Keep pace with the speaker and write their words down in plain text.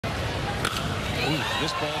Ooh,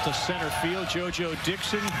 this ball to center field. JoJo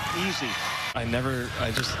Dixon, easy. I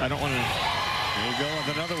don't want to. There you go,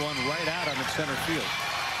 and another one right at him in center field.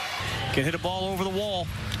 Can hit a ball over the wall.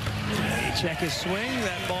 They check his swing.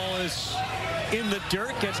 That ball is in the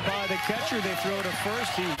dirt, gets by the catcher. They throw to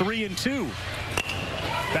first. He's 3-2.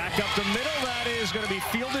 Back up the middle. That is going to be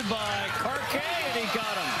fielded by Carquet, and he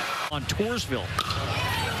got him. On Toursville.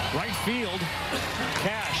 Right field.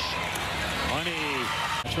 Cash. Money.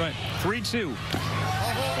 That's right. 3-2.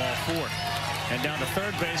 Ball four. And down to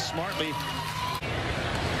third base smartly.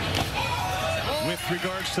 With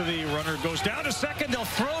regards to the runner goes down to second, they'll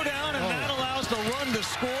throw down, and that allows the run to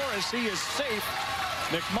score as he is safe.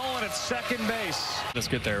 McMullen at second base. Let's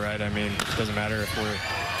get there, right? I mean, it doesn't matter if we're...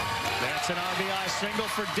 That's an RBI single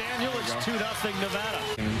for Daniel. It's 2-0 Nevada.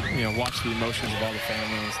 And, you know, watch the emotions of all the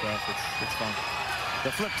family and stuff. It's fun.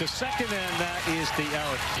 The flip to second, and that is the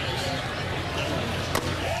out.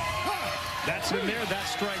 That's in there. That's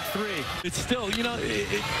strike three. It's still, you know, the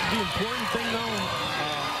important thing, though,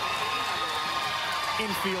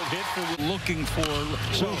 infield hit for looking for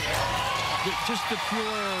just the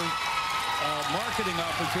pure marketing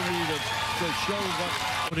opportunity to show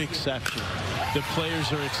what exception. The players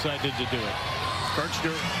are excited to do it.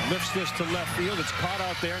 Kirchner lifts this to left field. It's caught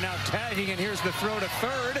out there. Now tagging, and here's the throw to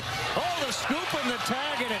third. Oh, the scoop and the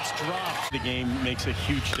tag, and it's dropped. The game makes a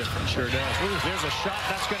huge difference. Sure does. Ooh, there's a shot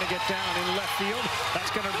that's going to get down in left field. That's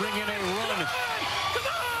going to bring in a run.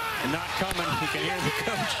 Not coming. You can hear the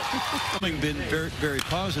coach. Having been very, very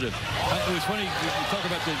positive. It was funny, you talk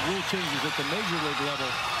about the rule changes at the major league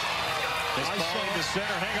level. This ball to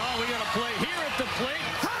center. Hang on, we got to play here at the plate.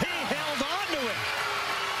 He held on to it.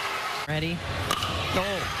 Ready?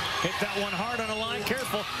 Oh, hit that one hard on the line.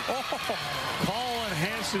 Careful. Oh, Colin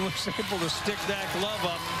Hansen was able to stick that glove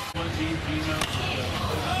up.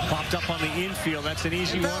 Popped up on the infield. That's an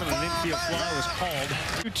easy one, and an infield fly was called.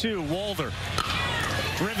 2-2, Walder.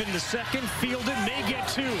 Driven to second, fielded, may get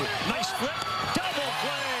two. Nice flip, double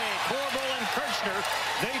play. Corbel and Kirchner,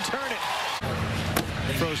 they turn it.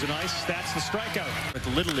 Frozen ice, that's the strikeout at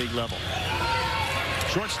the Little League level.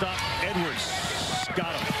 Shortstop, Edwards,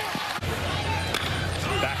 got him.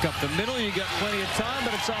 Back up the middle, you got plenty of time,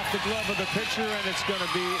 but it's off the glove of the pitcher, and it's going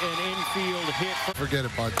to be an infield hit. Forget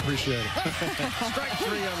it, bud. Appreciate it. Strike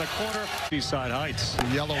three on the corner. Seaside Heights. The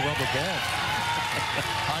yellow rubber ball.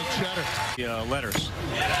 High cheddar. Letters.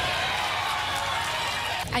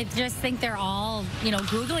 I just think they're all, you know,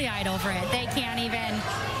 googly-eyed over it. They can't even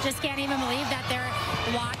believe that they're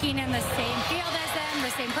walking in the same field as them,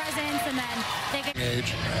 the same presence, and then they get...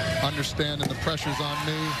 Age, understanding the pressure's on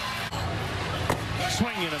me.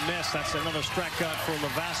 Swing and a miss. That's another strikeout for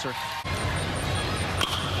Levasseur.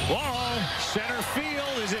 Whoa, center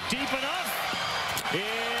field. Is it deep enough?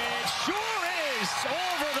 It sure is.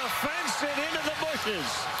 Over the fence and into the bushes.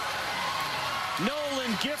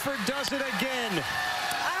 Nolan Gifford does it again.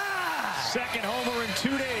 Second homer in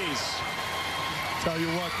 2 days. Tell you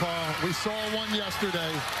what, Paul, we saw one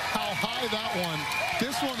yesterday. How high that one.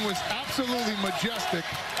 This one was absolutely majestic.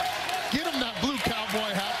 Get him that blue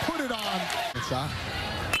cowboy hat. Put it on. It's on.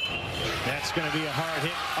 That's going to be a hard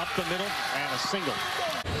hit up the middle and a single.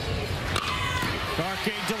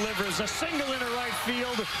 Carquet delivers a single into right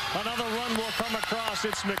field. Another run will come across.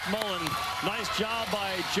 It's McMullen. Nice job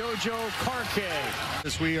by JoJo Carquet.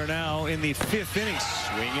 As we are now in the fifth inning.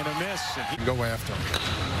 Swing and a miss. And Go after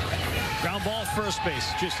him. ground ball first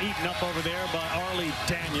base. Just eaten up over there by Arlie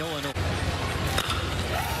Daniel. And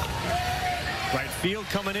right field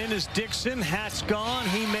coming in is Dixon. Hat's gone.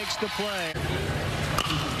 He makes the play.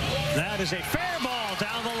 That is a fair ball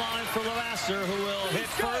down the line for Levasseur, who will hit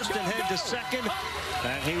first and head to second.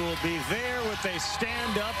 And he will be there with a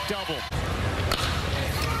stand-up double.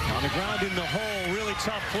 On the ground in the hole, really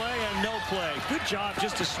tough play and no play. Good job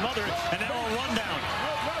just to smother it, and now a rundown.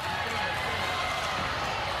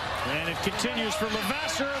 And it continues for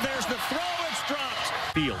Levasseur. There's the throw, it's dropped.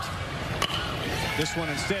 Field. This one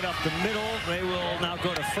instead up the middle. They will now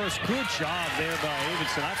go to first. Good job there by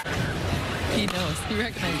Davidson. He knows. He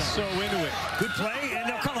recognizes. He's so into it. Good play, and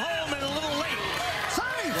they'll come home and a little late.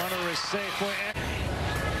 Runner is safe. Boy.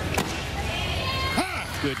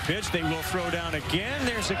 Good pitch. They will throw down again.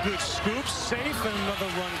 There's a good scoop. Safe, and another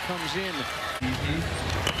run comes in.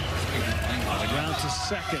 On the ground to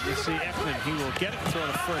second. Let's see Ekman. He will get it. Throw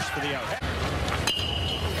to first for the out.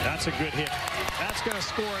 That's a good hit. That's going to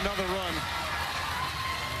score another run.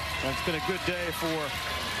 That's been a good day for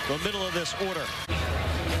the middle of this order.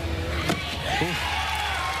 Ooh.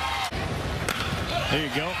 There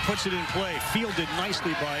you go. Puts it in play. Fielded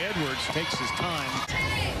nicely by Edwards. Takes his time.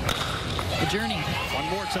 The journey. One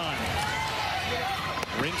more time.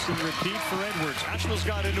 Rinse and repeat for Edwards. Nationals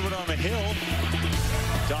got into it on the hill.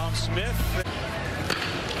 Dom Smith.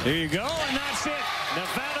 There you go, and that's it.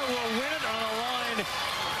 Nevada will win it on a line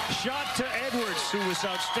shot to Edwards, who was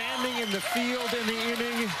outstanding in the field in the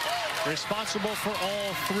inning, responsible for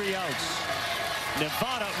all 3 outs.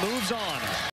 Nevada moves on.